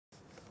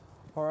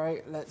All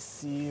right, let's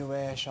see,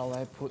 where shall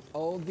I put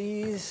all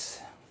these?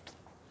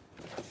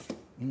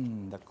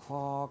 The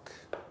clock.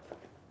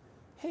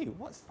 Hey,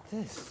 what's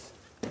this?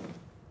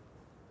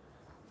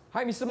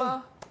 Hi, Mr.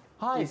 Ma.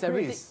 Hi,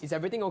 Is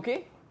everything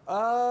okay?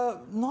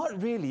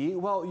 Not really.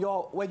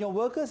 Well, when your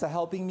workers are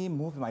helping me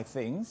move my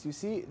things, you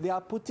see, they are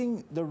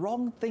putting the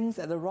wrong things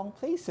at the wrong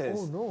places.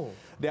 Oh, no.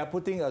 They are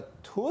putting a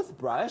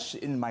toothbrush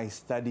in my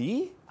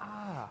study.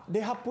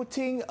 They are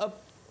putting a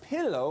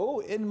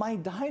pillow in my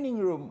dining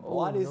room.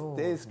 What is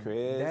this,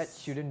 Chris? That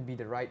shouldn't be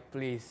the right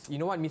place. You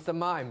know what, Mr.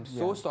 Ma, I'm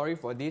so sorry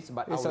for this,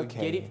 but I will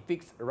get it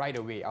fixed right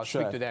away. I'll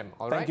speak to them,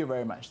 all right? Thank you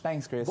very much.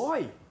 Thanks, Chris.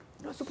 Boy,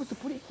 you're not supposed to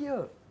put it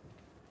here.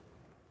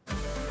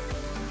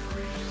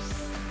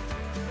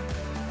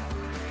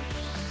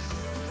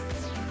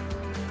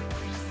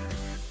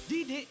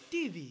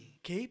 DidikTV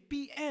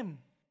KPM.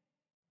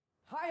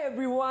 Hi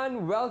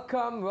everyone,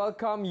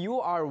 welcome.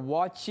 You are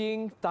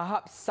watching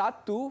Tahap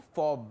I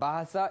for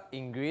Bahasa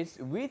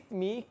Inggeris with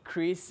me,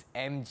 Chris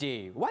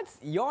MJ. What's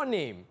your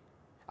name?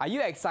 Are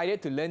you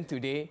excited to learn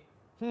today?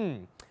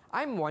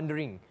 I'm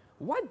wondering,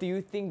 what do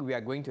you think we are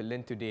going to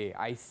learn today?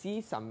 I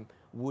see some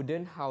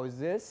wooden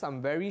houses,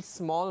 some very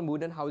small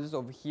wooden houses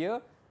over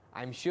here.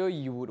 I'm sure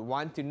you would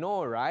want to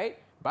know, right?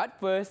 But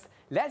first,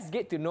 let's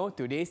get to know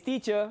today's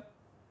teacher.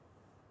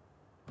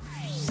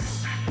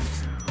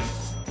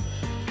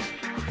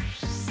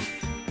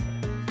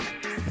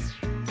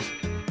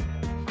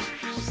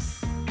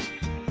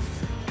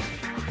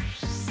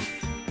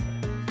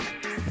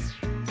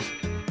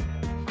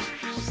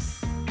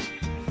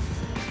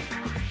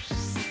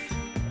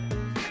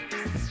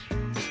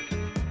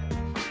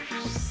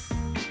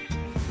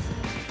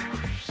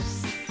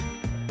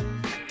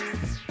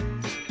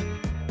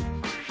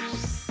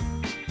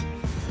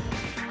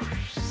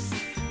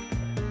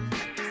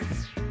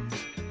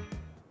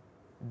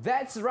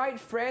 That's right,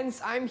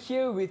 friends. I'm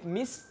here with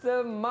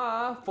Mr.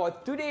 Ma for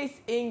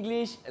today's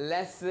English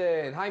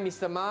lesson. Hi,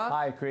 Mr. Ma.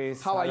 Hi,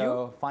 Chris. How are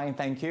you? Fine,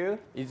 thank you.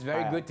 It's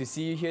very good to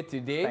see you here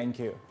today. Thank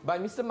you.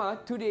 But Mr. Ma,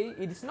 today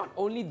it is not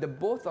only the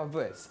both of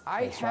us.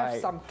 I have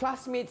some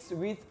classmates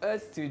with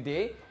us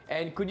today.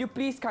 And could you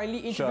please kindly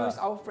introduce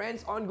our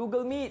friends on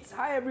Google Meets?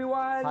 Hi,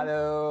 everyone.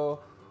 Hello.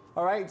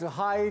 All right,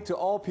 hi to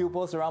all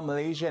pupils around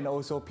Malaysia and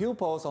also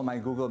pupils on my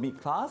Google Meet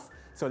class.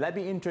 So let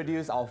me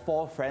introduce our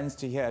 4 friends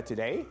to here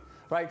today.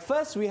 Right,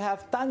 first we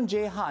have Tan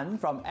Jehan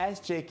from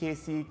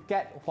SJKC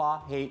Ket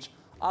Hua H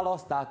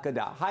Alostar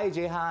Kedah. Hi,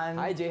 Jehan.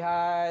 Hi,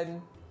 Jehan.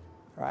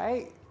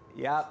 Right,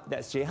 yep,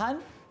 that's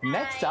Jehan.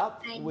 Next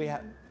up, we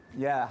have,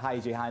 hi,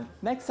 Jehan.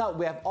 Next up,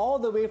 we have all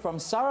the way from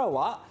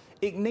Sarawak,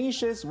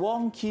 Ignatius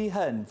Wong Ki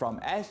Hen from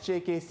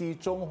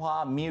SJKC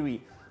Chonghua Miri.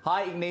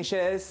 Hi,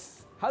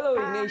 Ignatius. Hello,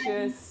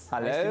 Ignatius.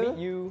 Hello. Nice to meet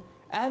you.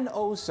 And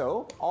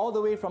also, all the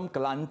way from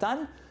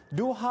Kelantan,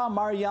 Duha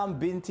Mariam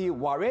binti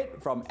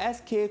Warid from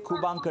SK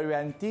Kubang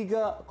Kerian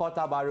 3,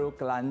 Kota Baru,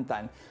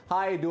 Kelantan.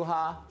 Hi,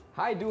 Duha.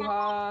 Hi,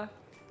 Duha.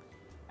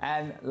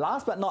 And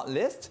last but not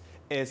least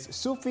is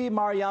Sufi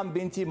Mariam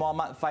binti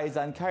Muhammad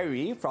Faizan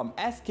Khairi from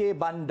SK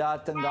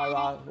Bandar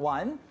Tenggara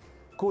 1,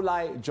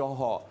 Kulai,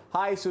 Johor.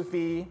 Hi,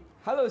 Sufi.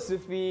 Hello,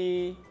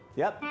 Sufi.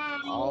 Yep.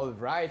 All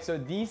right, so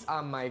these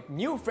are my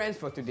new friends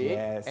for today.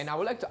 Yes. And I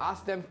would like to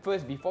ask them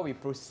first before we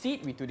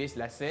proceed with today's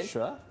lesson.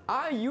 Sure.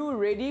 Are you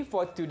ready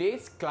for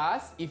today's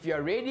class? If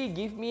you're ready,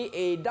 give me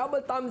a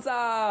double thumbs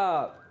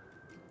up.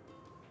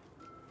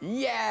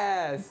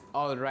 Yes.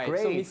 All right.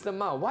 Great. So, Mr.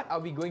 Ma, what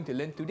are we going to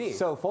learn today?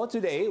 So for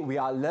today, we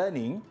are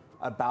learning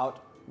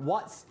about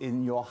what's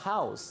in your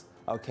house.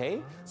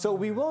 Okay? So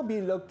we will be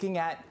looking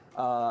at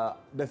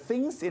the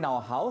things in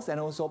our house and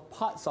also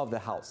parts of the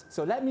house.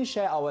 So let me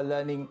share our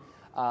learning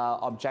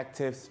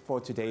objectives for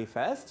today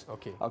first.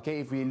 Okay. Okay,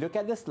 if we look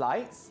at the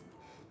slides.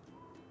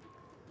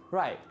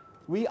 Right,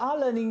 we are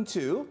learning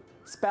to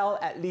spell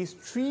at least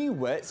 3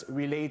 words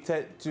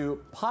related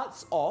to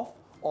parts of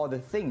or the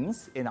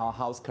things in our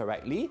house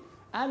correctly.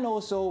 And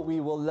also we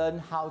will learn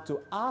how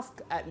to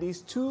ask at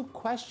least 2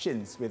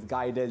 questions with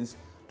guidance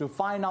to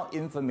find out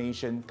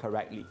information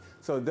correctly.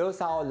 So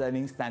those are our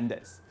learning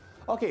standards.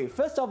 Okay,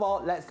 first of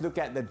all, let's look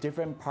at the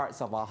different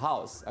parts of our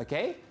house,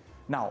 okay?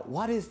 Now,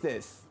 what is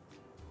this?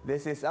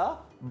 This is a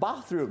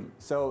bathroom.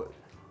 So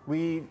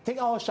we take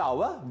our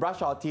shower,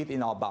 brush our teeth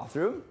in our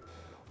bathroom.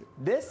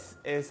 This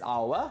is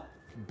our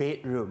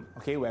bedroom,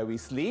 okay, where we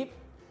sleep.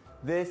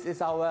 This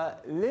is our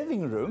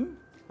living room,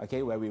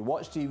 okay, where we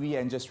watch TV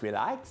and just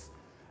relax.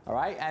 All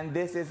right, and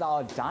this is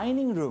our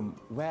dining room,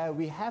 where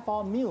we have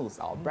our meals,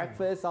 our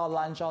breakfast, our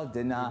lunch, our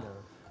dinner.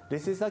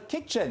 This is a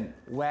kitchen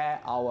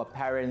where our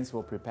parents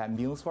will prepare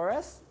meals for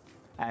us.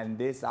 And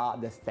these are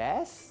the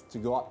stairs to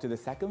go up to the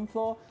 2nd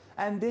floor.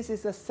 And this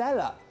is a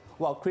cellar.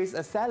 Well, Chris,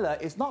 a cellar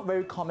is not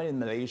very common in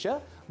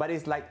Malaysia, but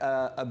it's like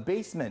a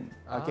basement,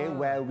 okay,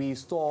 where we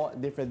store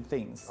different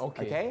things.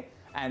 Okay.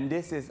 And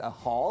this is a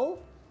hall.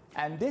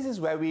 And this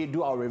is where we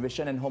do our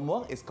revision and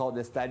homework. It's called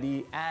the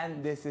study.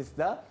 And this is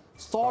the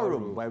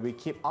storeroom where we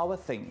keep our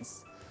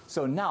things.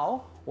 So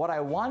now, what I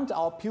want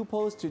our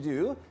pupils to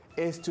do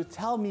is to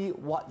tell me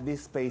what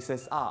these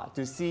spaces are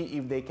to see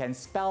if they can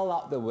spell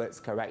out the words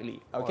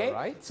correctly. Okay? All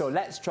right. So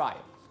let's try.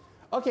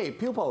 Okay,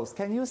 pupils,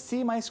 can you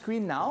see my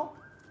screen now?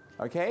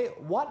 Okay,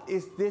 what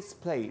is this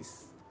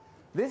place?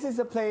 This is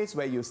a place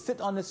where you sit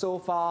on the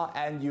sofa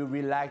and you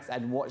relax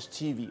and watch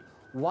TV.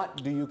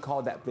 What do you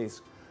call that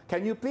place?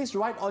 Can you please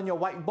write on your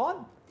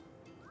whiteboard?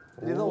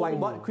 Little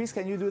whiteboard. Chris,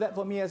 can you do that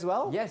for me as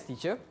well? Yes,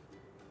 teacher.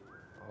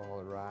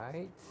 All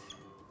right.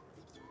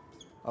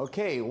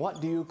 Okay,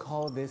 what do you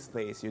call this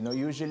place? You know,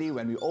 usually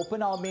when we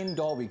open our main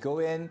door, we go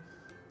in.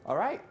 All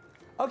right?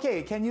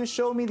 Okay, can you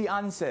show me the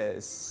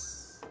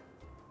answers?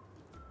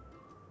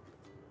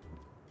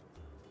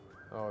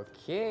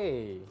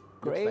 Okay.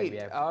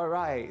 Great. All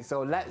right,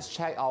 so let's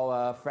check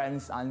our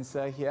friend's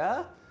answer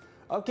here.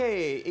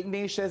 Okay,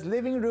 Ignatius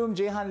living room,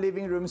 Jehan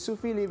living room,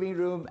 Sufi living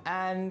room,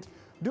 and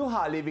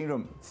Duha living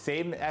room.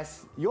 Same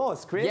as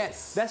yours, Chris.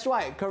 Yes. That's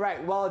right,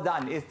 correct. Well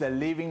done. It's the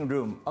living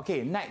room.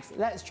 Okay, next,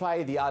 let's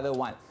try the other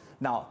one.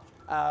 Now,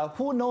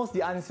 who knows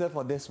the answer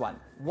for this one?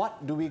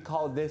 What do we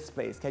call this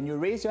place? Can you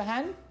raise your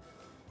hand?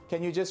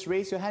 Can you just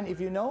raise your hand if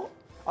you know?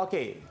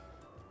 Okay.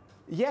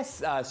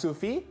 Yes,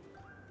 Sufi.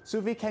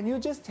 Sufi, can you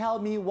just tell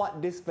me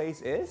what this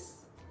place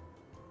is?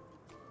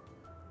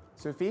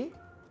 Sufi?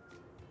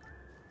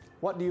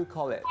 What do you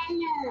call it?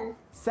 Cellar.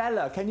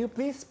 Cellar. Can you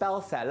please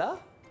spell cellar?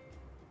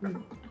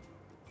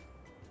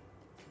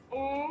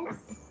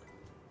 S.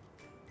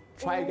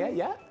 Try again,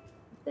 yeah?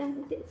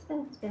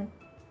 Spell.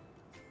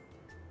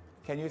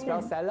 Can you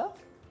spell cellar?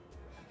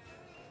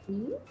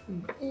 E.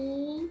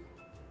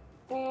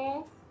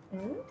 S.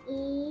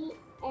 E.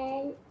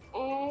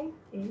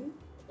 N.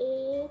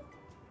 A.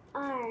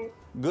 R.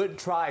 Good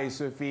try,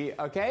 Sufi.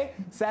 Okay?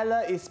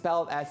 Cellar is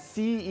spelled as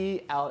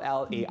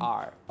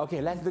C-E-L-L-A-R. Okay,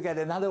 let's look at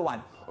another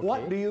one. Okay.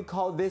 What do you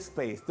call this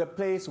place? The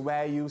place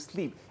where you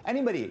sleep.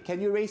 Anybody,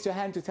 can you raise your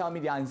hand to tell me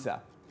the answer?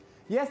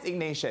 Yes,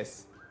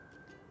 Ignatius.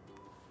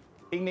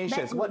 Ignatius,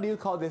 Bedroom. what do you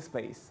call this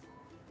place?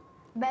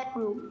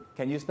 Bedroom.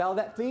 Can you spell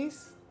that,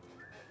 please?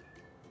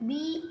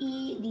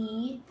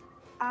 B-E-D-R-O-O-M.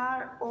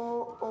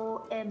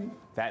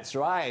 That's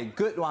right.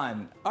 Good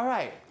one. All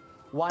right.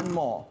 One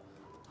more.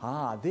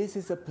 This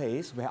is a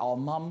place where our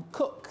mom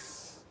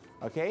cooks.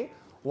 Okay?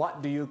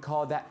 What do you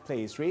call that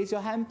place? Raise your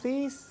hand,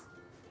 please.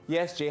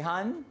 Yes,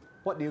 Jehan.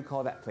 What do you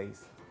call that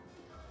place?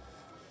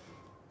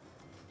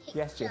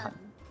 Yes, Jehan.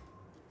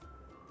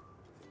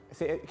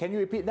 Can you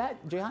repeat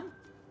that, Jehan?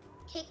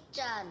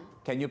 Kitchen.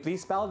 Can you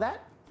please spell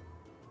that?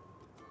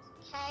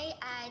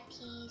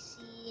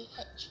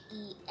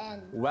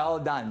 Kitchen. Well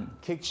done.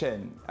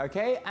 Kitchen.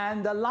 Okay?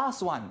 And the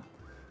last one.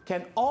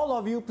 Can all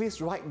of you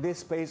please write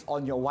this place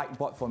on your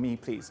whiteboard for me,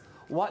 please?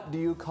 What do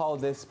you call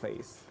this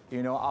place?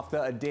 You know,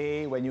 after a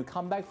day, when you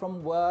come back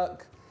from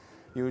work,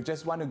 you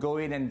just want to go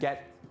in and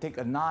take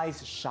a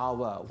nice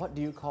shower. What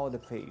do you call the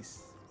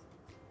place?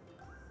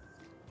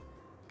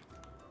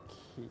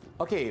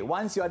 Okay,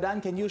 once you're done,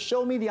 can you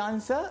show me the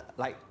answer?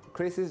 Like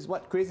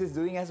what Chris is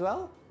doing as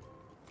well?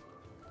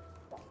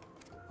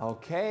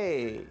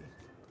 Okay.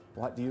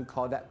 What do you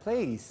call that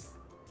place?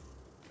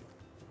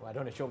 Well, I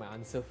don't want to show my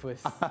answer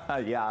first.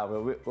 Yeah,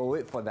 we'll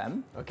wait for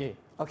them. Okay.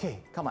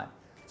 Okay, come on.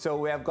 So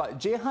we have got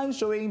Jehan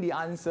showing the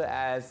answer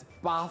as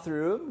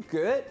bathroom.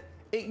 Good.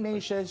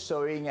 Ignatius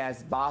showing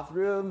as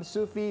bathroom.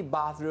 Sufi,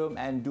 bathroom.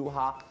 And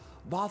Duha,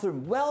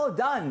 bathroom. Well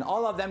done.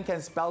 All of them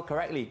can spell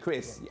correctly.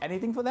 Chris,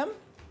 anything for them?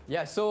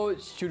 Yeah, so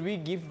should we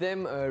give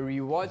them a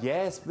reward?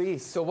 Yes,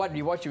 please. So what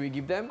reward should we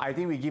give them? I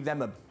think we give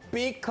them a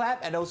big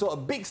clap and also a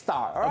big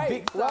star. All right?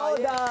 big star, well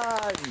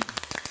done.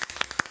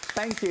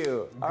 Thank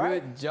you. All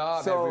right? Good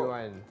job, so,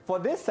 everyone. For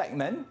this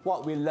segment,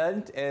 what we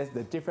learned is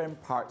the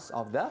different parts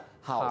of the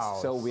house.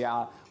 So we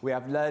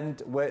have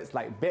learned words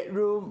like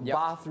bedroom, Yep.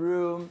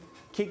 bathroom,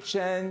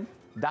 kitchen,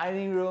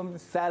 dining room,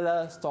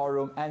 cellar,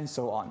 storeroom, and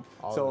so on.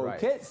 All right.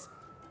 Kids,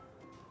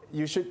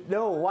 you should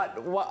know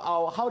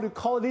how to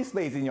call this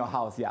place in your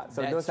house. Yeah.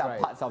 So That's those are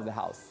right. parts of the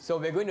house. So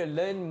we're going to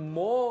learn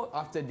more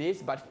after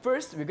this, but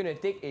first we're going to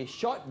take a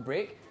short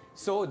break.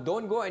 So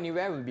don't go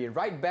anywhere, we'll be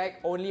right back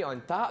only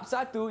on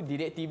Tahap 1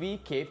 DidikTV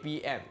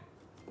KPM.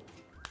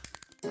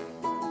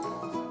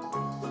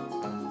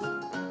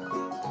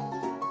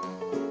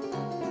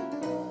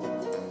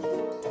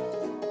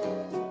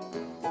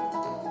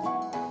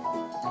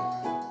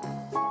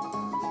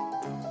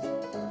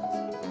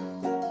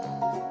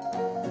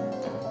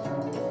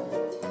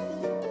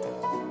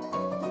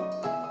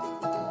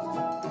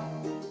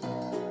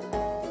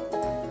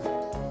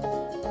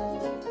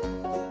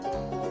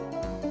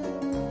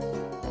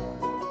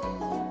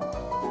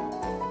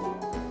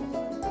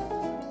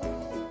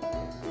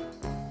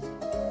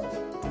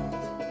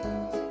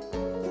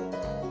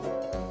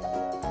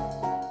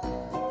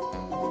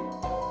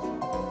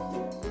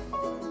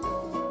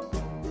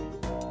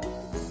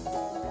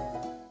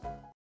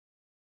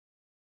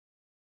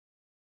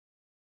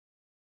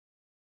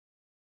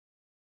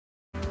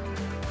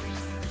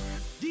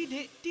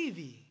 DidikTV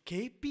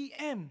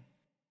KPM.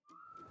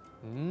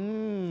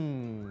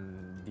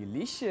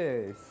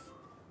 Delicious.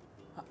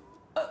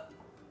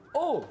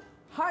 Oh,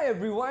 hi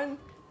everyone.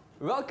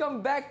 Welcome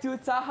back to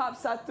Tahap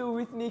I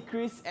with me,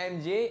 Chris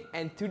MJ,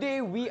 and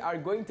today we are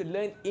going to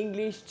learn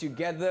English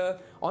together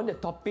on the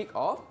topic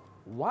of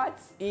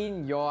what's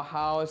in your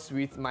house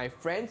with my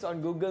friends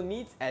on Google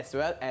Meet as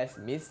well as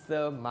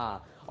Mr.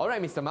 Ma.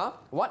 Alright, Mr. Ma,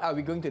 what are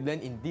we going to learn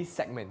in this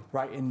segment?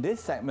 Right, in this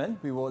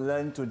segment, we will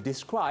learn to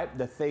describe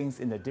the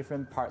things in the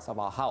different parts of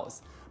our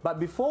house. But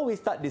before we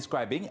start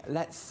describing,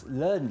 let's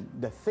learn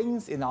the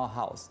things in our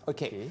house.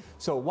 Okay,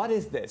 so what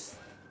is this?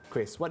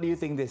 Chris, what do you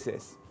think this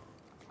is?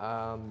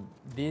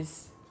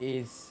 This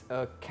is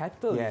a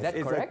kettle, Yes, is that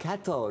it's correct? a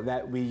kettle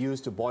that we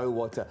use to boil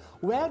water.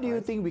 Where do you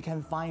think we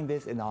can find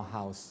this in our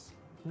house?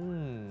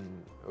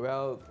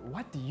 Well,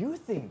 what do you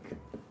think?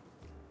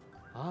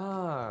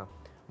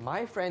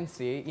 My friends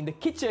say in the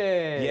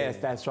kitchen. Yes,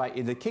 that's right,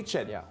 in the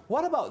kitchen. Yeah.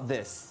 What about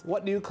this?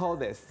 What do you call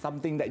this?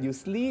 Something that you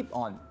sleep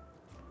on.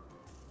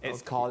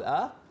 It's called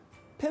a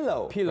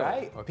pillow, Pillow,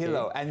 right? okay.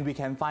 Pillow. And we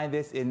can find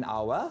this in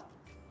our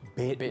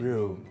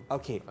bedroom.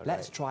 Okay,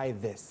 let's try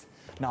this.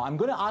 Now, I'm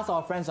going to ask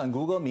our friends on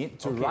Google Meet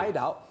to write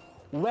out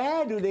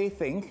where do they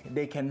think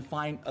they can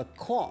find a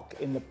clock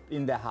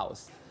in their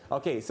house.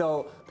 Okay,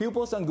 so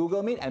pupils on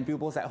Google Meet and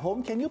pupils at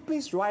home, can you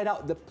please write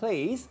out the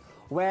place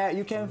where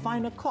you can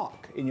find a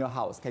clock in your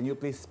house? Can you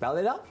please spell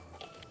it out?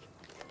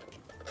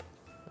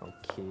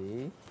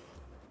 Okay.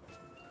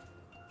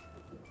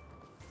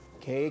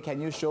 Okay, can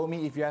you show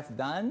me if you have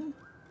done?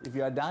 If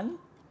you are done?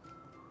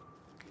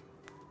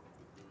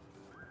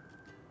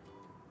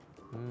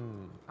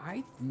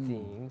 I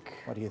think...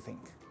 What do you think?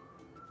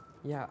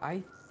 Yeah,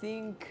 I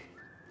think...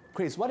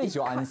 Chris, what is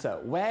your answer?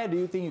 Where do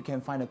you think you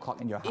can find a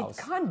clock in your house?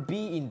 It can't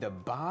be in the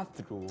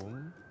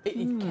bathroom.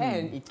 It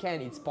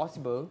can, it's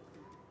possible.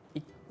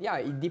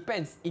 It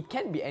depends. It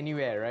can be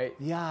anywhere, right?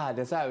 Yeah,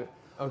 that's right.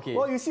 Okay.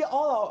 Well, you see,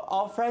 all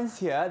our friends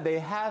here, they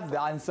have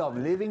the answer of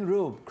living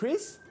room.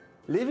 Chris,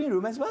 living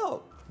room as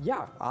well.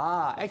 Yeah.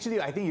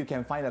 Actually, I think you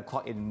can find a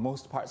clock in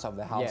most parts of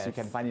the house. Yes. You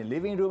can find it in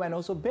living room and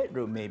also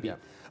bedroom, maybe. Yeah.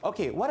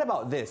 Okay, what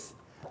about this?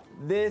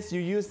 You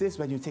use this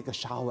when you take a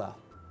shower.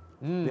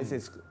 This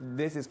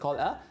is called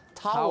a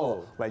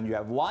towel. When you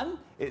have one,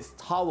 it's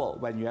towel.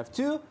 When you have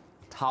two,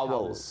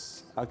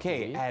 towels.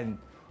 Okay, and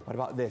what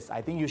about this?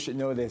 I think you should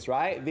know this,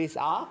 right? These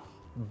are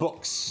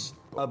books.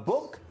 A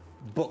book,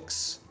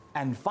 books.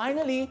 And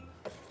finally,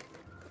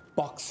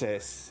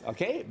 boxes.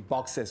 Okay,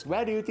 boxes.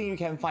 Where do you think you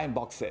can find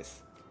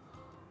boxes?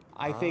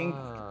 I think,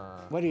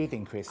 what do you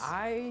think, Chris?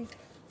 I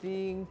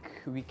think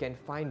we can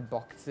find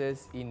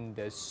boxes in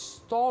the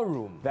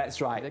storeroom.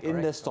 That's right, Is that in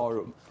the correct?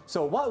 storeroom.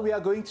 So what we are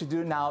going to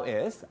do now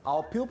is,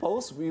 our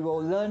pupils, we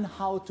will learn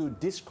how to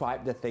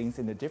describe the things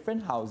in the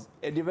different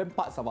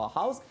parts of our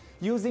house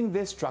using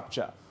this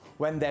structure.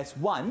 When there's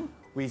one,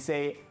 we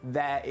say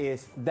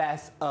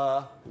there's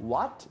a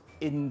what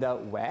in the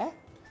where.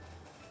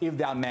 If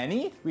there are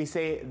many, we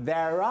say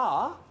there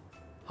are,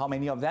 how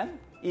many of them?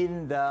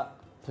 In the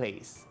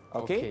place.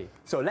 Okay?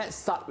 So let's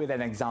start with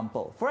an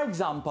example. For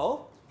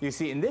example, you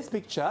see in this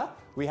picture,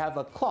 we have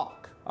a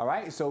clock. All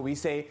right? So we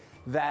say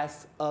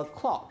there's a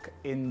clock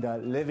in the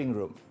living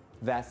room.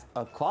 There's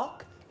a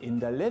clock in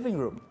the living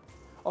room.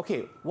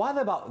 Okay, what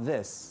about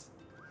this?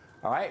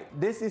 All right,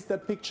 this is the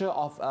picture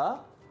of a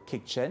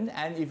kitchen,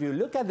 and if you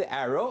look at the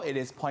arrow, it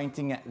is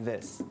pointing at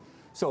this.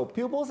 So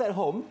pupils at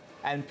home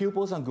and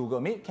pupils on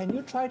Google Meet, can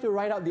you try to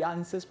write out the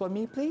answers for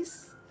me,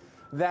 please?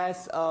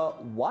 There's a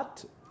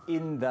what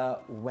in the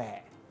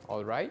where.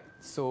 All right,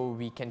 so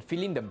we can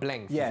fill in the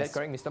blanks. Yes. Is that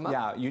correct, Mr. Ma?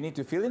 Yeah, you need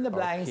to fill in the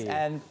blanks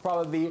and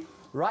probably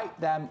write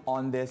them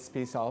on this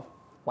piece of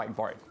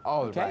whiteboard.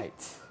 All right.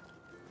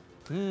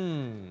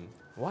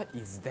 What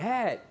is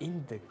that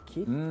in the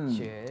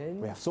kitchen?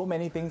 We have so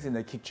many things in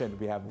the kitchen.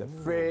 We have the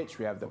fridge,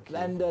 we have the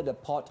blender, the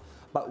pot.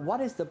 But what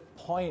is the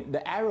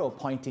arrow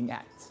pointing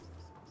at?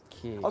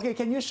 Okay,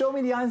 can you show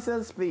me the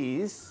answers,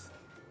 please?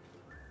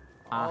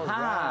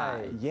 Aha!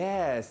 Alright.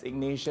 Yes,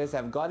 Ignatius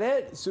have got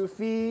it.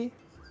 Sufi.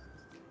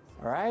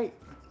 All right.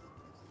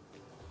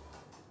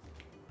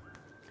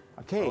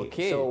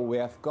 Okay, so we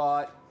have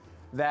got,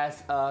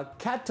 there's a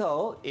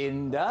kettle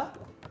in the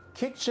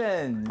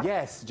kitchen.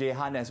 Yes,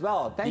 Jehan as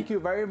well. Thank you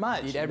very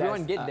much. Did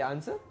everyone get the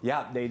answer?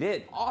 Yeah, they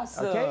did.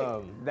 Awesome.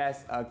 Okay,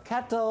 there's a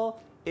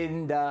kettle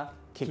in the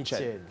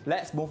kitchen.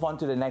 Let's move on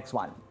to the next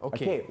one.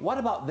 Okay, what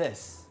about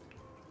this?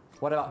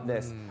 What about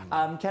this?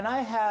 Can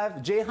I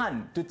have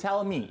Jehan to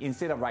tell me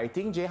instead of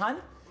writing? Jehan,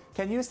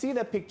 can you see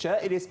the picture?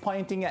 It is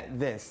pointing at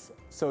this.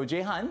 So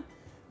Jehan,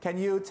 can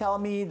you tell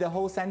me the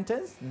whole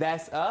sentence?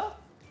 There's a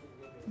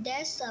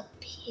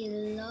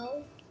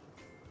pillow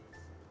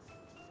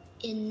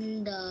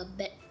in the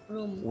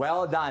bedroom.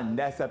 Well done.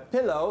 There's a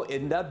pillow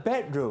in the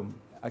bedroom.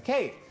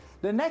 Okay,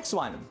 the next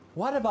one.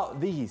 What about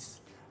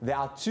these? There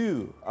are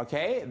two,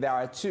 okay? There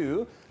are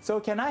two. So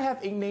can I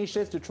have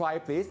Ignatius to try,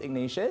 please?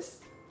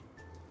 Ignatius?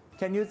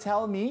 Can you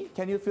tell me,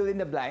 can you fill in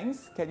the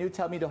blanks? Can you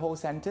tell me the whole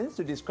sentence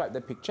to describe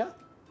the picture?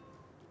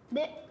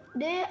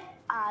 There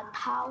are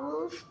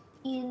towels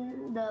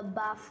in the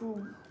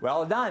bathroom.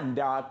 Well done.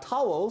 There are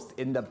towels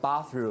in the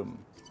bathroom.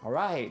 All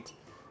right.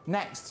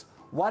 Next,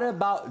 what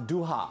about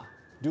Duha?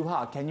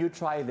 Duha, can you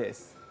try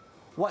this?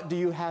 What do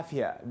you have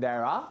here?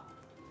 There are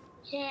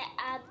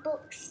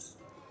books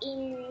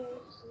in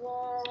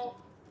the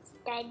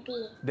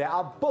study. There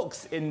are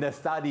books in the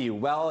study.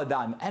 Well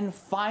done. And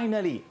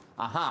finally,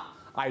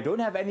 I don't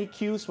have any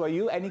cues for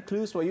you, any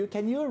clues for you.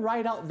 Can you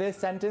write out this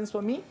sentence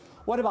for me?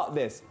 What about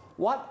this?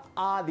 What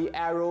are the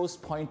arrows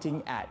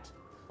pointing at?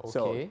 Okay.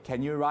 So,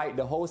 can you write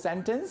the whole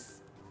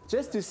sentence?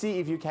 Just to see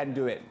if you can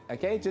do it.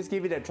 Okay, just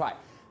give it a try.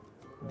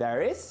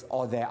 There is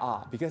or there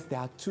are, because there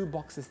are two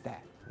boxes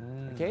there.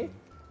 Okay,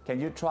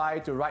 can you try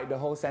to write the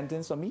whole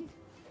sentence for me?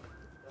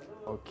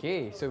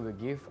 Okay, so we'll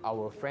give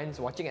our friends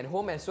watching at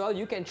home as well.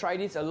 You can try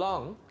this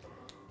along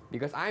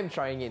because I'm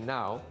trying it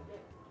now.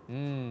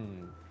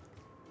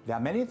 There are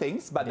many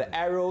things, but the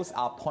arrows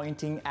are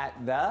pointing at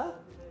the...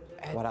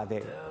 What are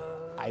they?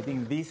 I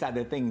think these are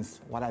the things.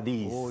 What are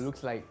these? Oh,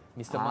 looks like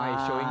Mr. Ma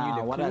is showing you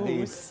the what clues. are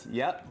these?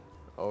 Yep.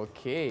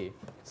 Okay,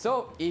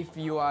 so if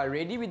you are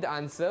ready with the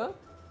answer,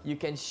 you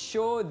can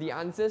show the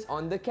answers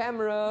on the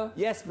camera.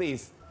 Yes,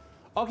 please.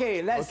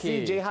 Okay, let's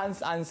see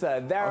Jehan's answer.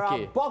 There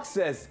are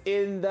boxes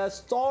in the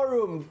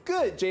storeroom.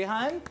 Good,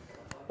 Jehan.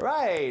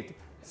 Right.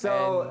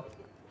 So,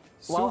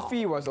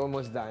 Sufi was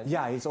almost done.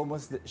 Yeah,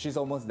 she's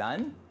almost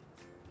done.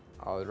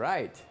 All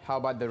right. How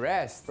about the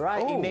rest?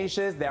 Right,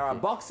 Ignatius, there are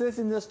boxes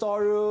in the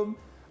storeroom.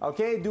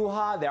 Okay,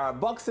 Duha, there are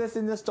boxes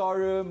in the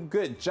storeroom.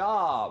 Good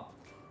job.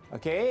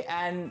 Okay,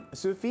 and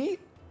Sufi?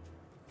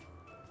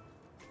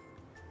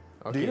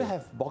 Do you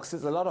have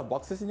boxes, a lot of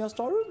boxes in your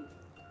storeroom?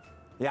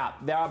 Yeah,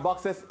 there are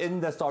boxes in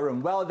the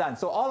storeroom. Well done.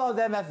 So all of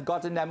them have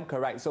gotten them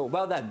correct. So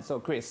well done. So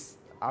Chris.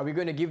 Are we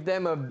going to give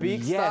them a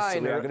big Yes,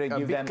 we are going to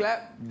give them a big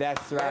clap?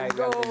 That's right. Let's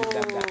go.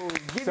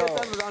 Give Give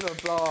yourself a round of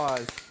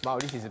applause. Wow,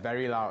 this is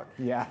very loud.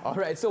 Yeah. All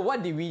right, so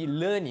what did we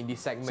learn in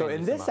this segment? So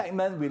in this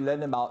segment, we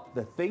learned about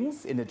the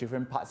things in the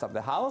different parts of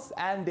the house,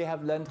 and they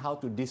have learned how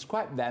to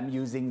describe them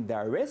using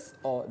there is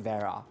or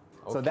there are.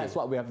 So that's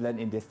what we have learned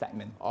in this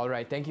segment. All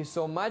right, thank you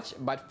so much.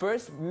 But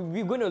first,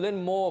 we're going to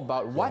learn more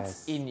about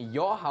what's in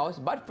your house.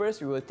 But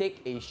first, we will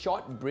take a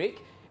short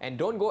break. And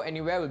don't go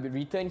anywhere. We'll be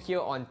returned here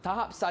on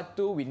Tahap I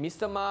with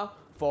Mr. Ma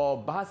for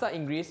Bahasa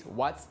Inggeris,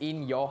 What's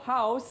in Your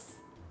House?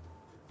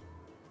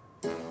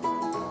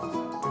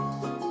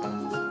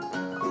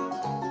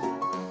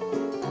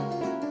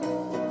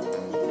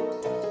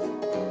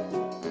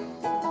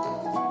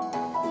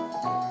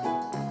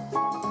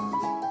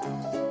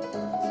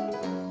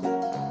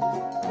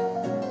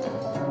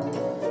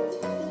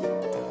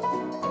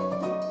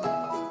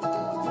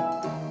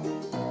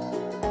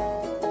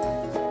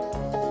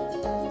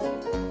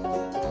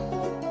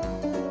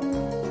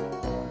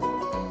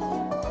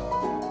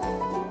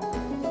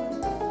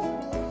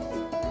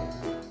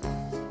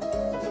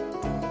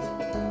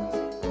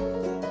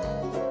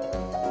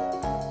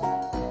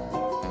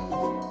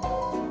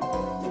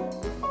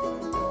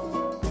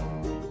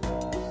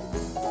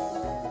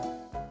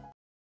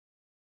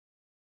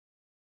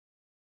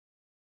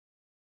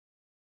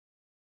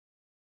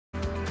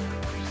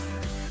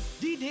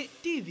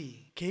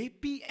 DidikTV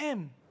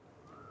KPM.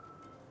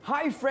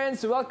 Hi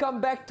friends,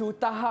 welcome back to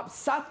Tahap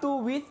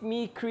 1 with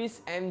me,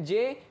 Chris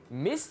MJ,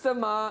 Mr.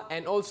 Ma,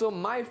 and also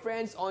my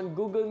friends on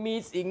Google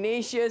Meets,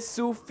 Ignatius,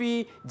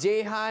 Sufi,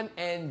 Jehan,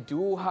 and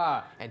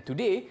Duha. And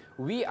today,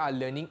 we are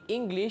learning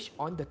English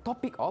on the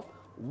topic of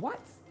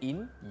what's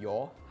in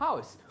your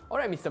house.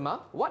 Alright, Mr. Ma,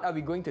 what are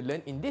we going to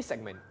learn in this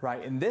segment?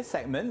 Right, in this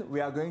segment,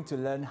 we are going to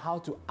learn how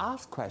to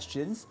ask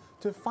questions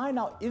to find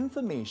out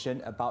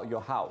information about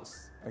your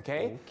house.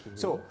 Okay?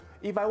 So,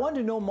 if I want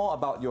to know more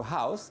about your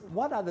house,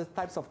 what are the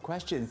types of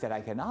questions that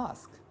I can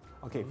ask?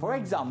 Okay, for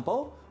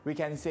example, we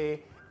can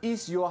say,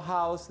 is your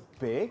house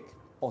big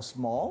or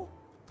small?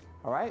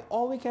 All right,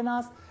 or we can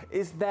ask,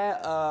 is there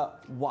a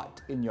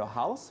what in your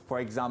house? For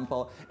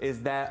example,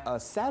 is there a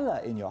cellar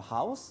in your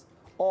house?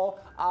 Or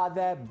are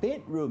there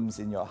bedrooms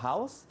in your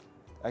house?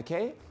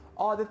 Okay,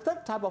 or the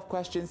third type of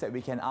questions that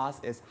we can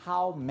ask is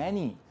how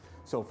many?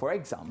 So for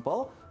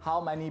example, how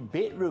many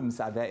bedrooms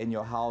are there in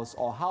your house,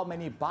 or how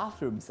many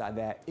bathrooms are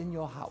there in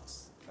your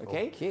house?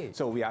 Okay?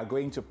 So we are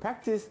going to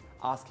practice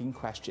asking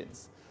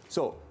questions.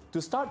 So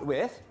to start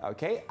with,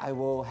 okay, I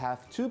will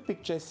have two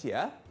pictures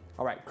here.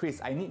 All right, Chris,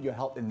 I need your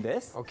help in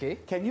this. Okay.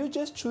 Can you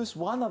just choose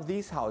one of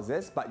these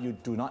houses, but you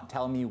do not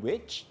tell me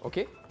which?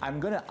 Okay. I'm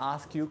going to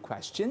ask you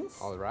questions.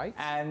 All right.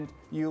 And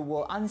you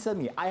will answer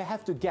me. I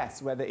have to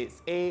guess whether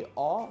it's A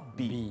or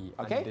B. B.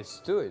 Okay?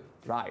 Understood.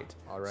 Right.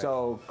 All right.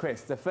 So,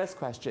 Chris, the first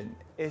question,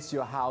 is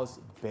your house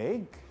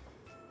big?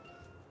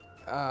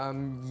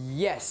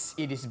 Yes,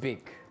 it is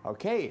big.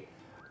 Okay.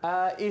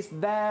 Is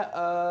there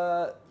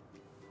a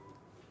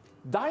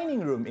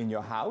dining room in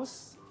your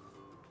house?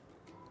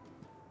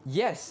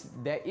 Yes,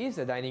 there is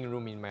a dining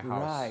room in my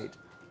house. Right.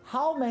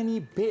 How many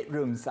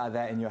bedrooms are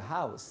there in your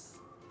house?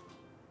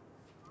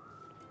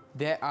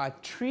 There are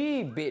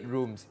 3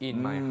 bedrooms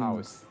in my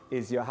house.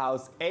 Is your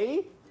house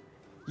A?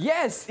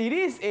 Yes, it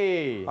is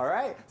A. All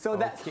right. So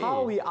that's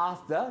how we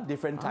ask the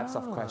different types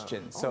of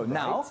questions. So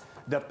now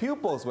the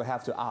pupils will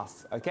have to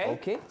ask. Okay.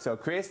 Okay. So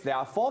Chris, there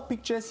are 4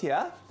 pictures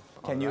here.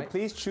 Can you Alright.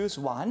 please choose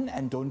one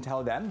and don't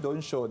tell them,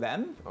 don't show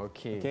them?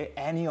 Okay. Okay,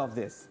 any of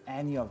this,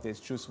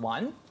 choose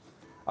one.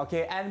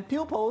 Okay, and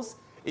pupils,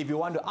 if you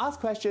want to ask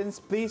questions,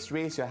 please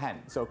raise your hand.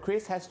 So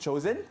Chris has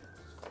chosen,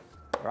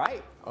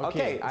 right?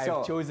 Okay,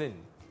 I've chosen.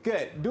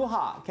 Good.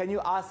 Duha, can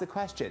you ask the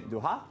question?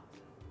 Duha?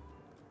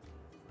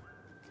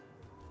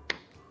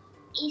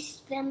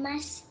 Is the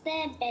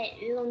master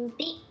bedroom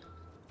big?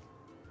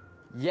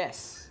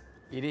 Yes,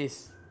 it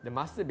is. The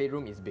master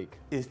bedroom is big.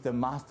 Is the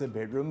master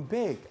bedroom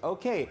big?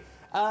 Okay.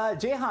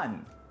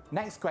 Jehan,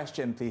 next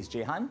question please,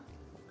 Jehan.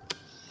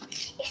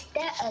 Is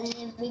there a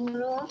living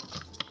room?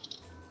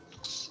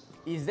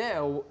 Is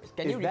there a...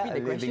 Can you Is there repeat a the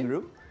living question?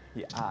 room?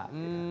 Yeah.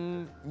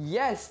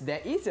 Yes,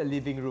 there is a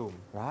living room.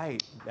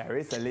 Right, there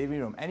is a living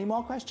room. Any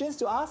more questions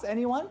to ask?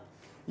 Anyone?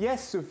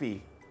 Yes,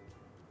 Sufi.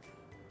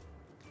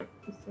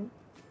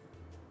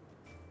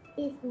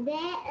 Is there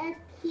a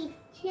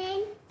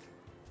kitchen?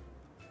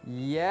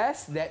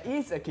 Yes, there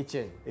is a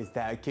kitchen. Is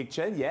there a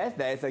kitchen? Yes,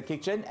 there is a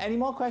kitchen. Any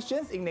more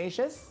questions,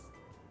 Ignatius?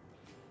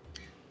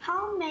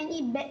 How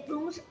many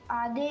bedrooms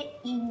are there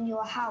in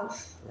your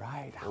house?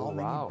 Right, how Oh,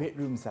 many wow.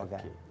 bedrooms are there?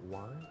 Okay,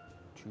 1,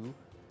 2,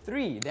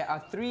 3. There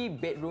are 3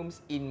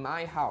 bedrooms in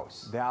my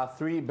house. There are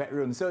 3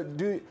 bedrooms. So,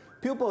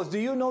 pupils, do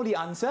you know the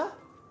answer?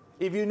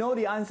 If you know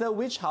the answer,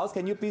 which house?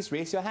 Can you please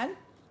raise your hand?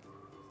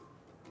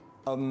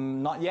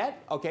 Not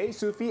yet. Okay,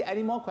 Sufi,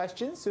 any more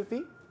questions,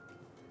 Sufi?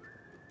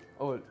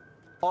 Oh,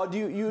 Or do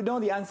you know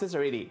the answers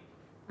already?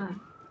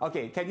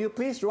 Okay, can you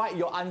please write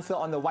your answer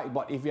on the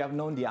whiteboard if you have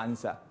known the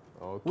answer?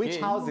 okay. Which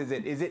house is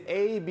it? Is it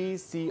A, B,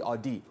 C, or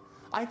D?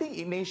 I think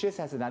Ignatius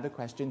has another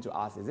question to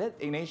ask. Is it,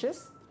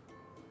 Ignatius?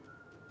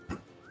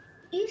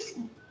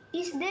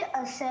 Is there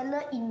a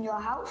cellar in your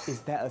house? Is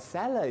there a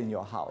cellar in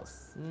your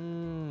house?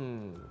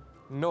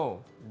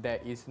 No, there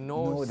is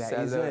no there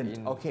cellar isn't.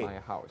 in Okay. my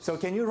house. So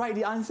can you write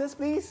the answers,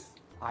 please?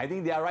 I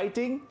think they are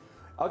writing.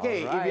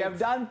 Okay, if you Alright. have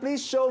done,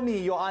 please show me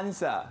your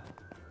answer.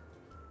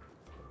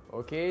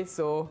 Okay,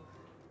 so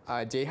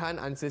Jehan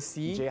answers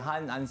C.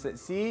 Jehan answered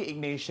C,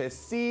 Ignatius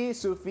C,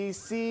 Sufi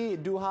C,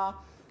 Duha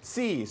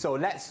C. So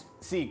let's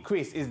see,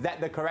 Chris, is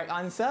that the correct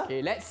answer?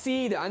 Okay, let's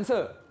see the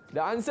answer.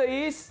 The answer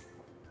is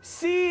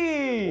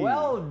C.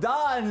 Well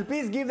done.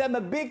 Please give them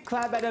a big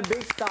clap and a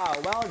big star.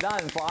 Well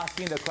done for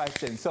asking the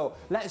question. So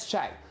let's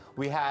check.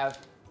 We have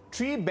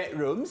 3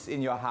 bedrooms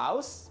in your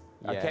house.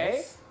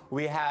 Okay. Yes.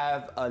 We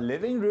have a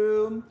living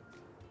room,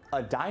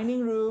 a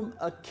dining room,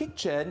 a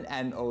kitchen,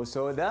 and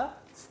also the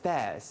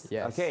stairs.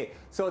 Yes. Okay.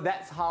 So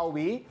that's how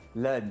we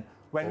learn.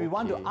 When we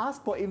want to Okay.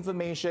 ask for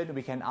information,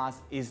 we can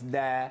ask, is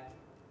there,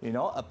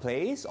 a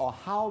place, or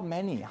how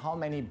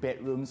many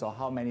bedrooms or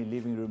how many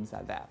living rooms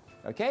are there?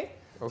 Okay?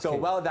 So Okay.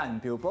 well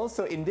done, pupils.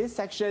 So in this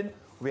section,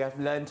 we have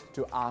learned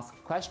to ask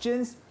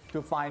questions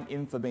to find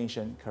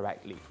information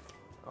correctly.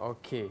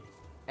 Okay.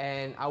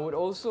 And I would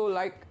also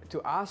like to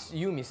ask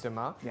you, Mr.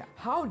 Ma, Yeah.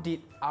 how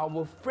did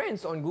our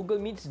friends on Google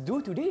Meets do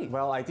today?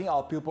 Well, I think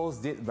our pupils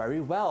did very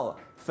well.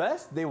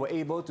 First, they were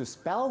able to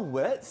spell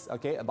words,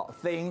 about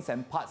things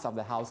and parts of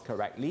the house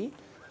correctly.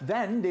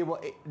 Then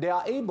they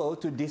are able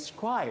to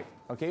describe,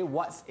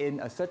 what's in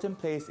a certain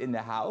place in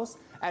the house,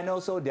 and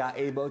also they are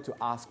able to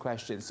ask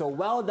questions. So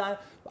well done.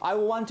 I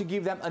want to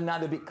give them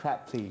another big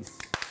clap, please.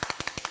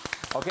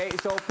 Okay,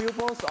 so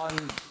pupils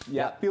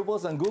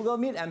on Google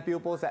Meet and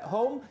pupils at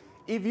home,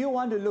 if you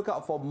want to look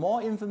out for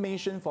more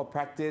information for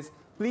practice,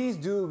 please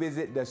do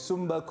visit the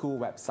Sumberku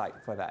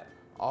website for that.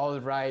 All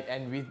right,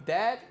 and with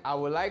that, I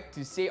would like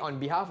to say on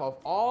behalf of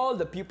all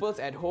the pupils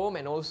at home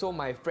and also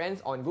my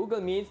friends on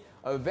Google Meet,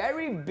 a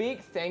very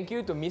big thank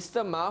you to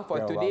Mr. Ma for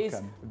You're today's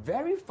welcome.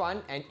 very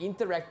fun and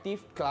interactive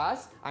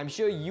class. I'm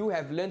sure you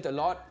have learned a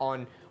lot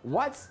on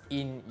what's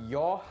in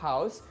your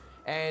house.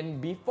 And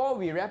before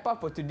we wrap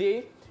up for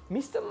today,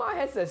 Mr. Ma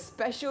has a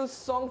special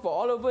song for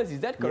all of us. Is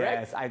that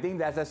correct? Yes, I think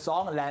there's a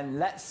song, and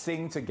let's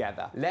sing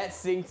together. Let's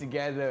sing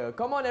together.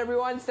 Come on,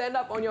 everyone, stand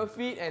up on your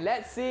feet and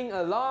let's sing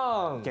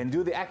along. Can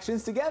do the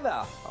actions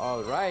together.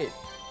 All right.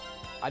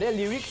 Are there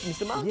lyrics,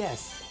 Mr. Ma?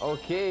 Yes.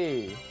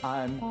 Okay.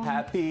 I'm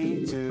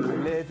happy to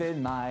live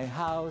in my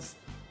house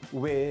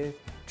with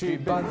 3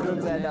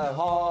 bathrooms and a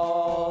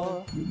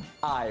hall.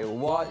 I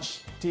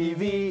watch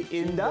TV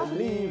in the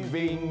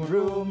living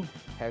room,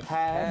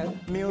 have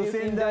meals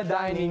in the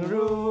dining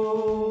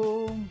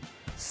room,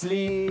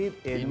 sleep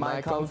in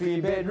my comfy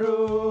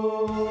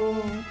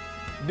bedroom,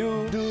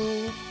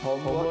 do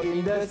homework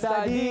in the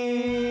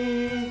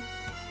study,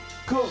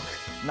 cook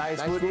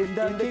nice food in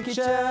the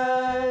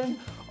kitchen.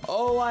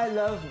 Oh, I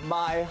love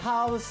my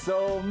house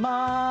so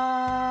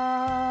much.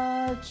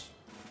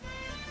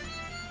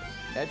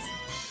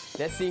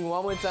 Let's sing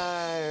one more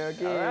time.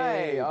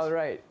 Okay. All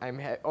right.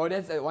 Oh,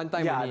 that's at one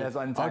time. Yeah, only. that's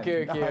one time.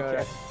 Okay. Okay. All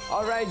right.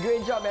 All right.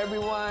 Great job,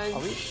 everyone.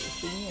 Are we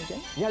singing again?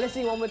 Yeah, let's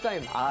sing one more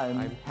time.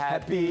 I'm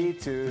happy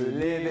to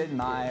live in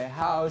my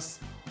house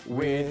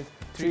with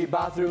 3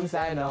 bathrooms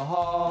and a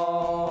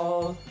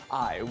hall.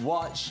 I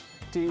watch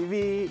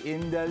TV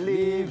in the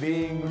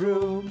living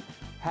room,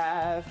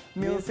 have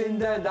meals in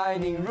the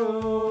dining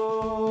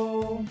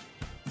room,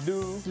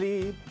 do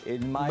sleep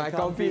in my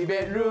comfy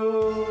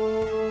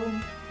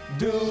bedroom.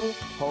 Do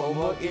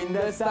homework in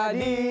the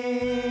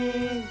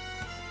study.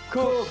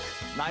 Cook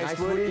nice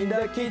food in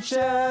the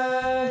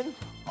kitchen.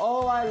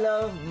 Oh, I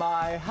love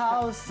my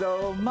house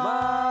so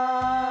much.